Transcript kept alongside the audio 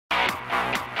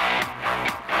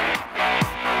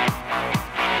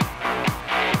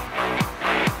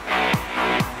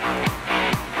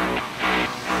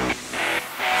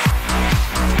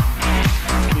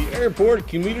Airport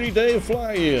Community Day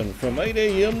Fly-In from 8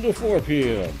 a.m. to 4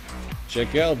 p.m.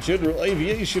 Check out General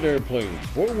Aviation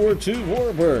airplanes, World War II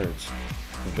warbirds.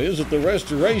 Visit the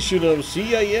restoration of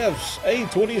CAF's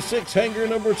A-26 Hangar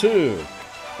No. 2.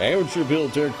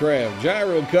 Amateur-built aircraft,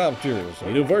 gyrocopters,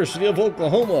 University of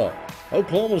Oklahoma,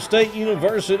 Oklahoma State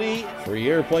University, free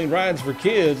airplane rides for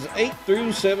kids 8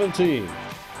 through 17.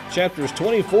 Chapters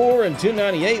 24 and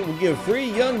 1098 will give free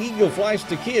Young Eagle flights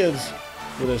to kids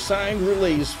with a signed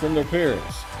release from their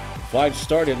parents. Flights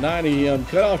start at 9 a.m.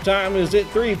 Cutoff time is at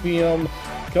 3 p.m.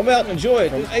 Come out and enjoy it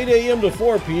from 8 a.m. to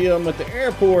 4 p.m. at the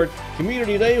Airport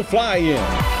Community Day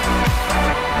Fly-In.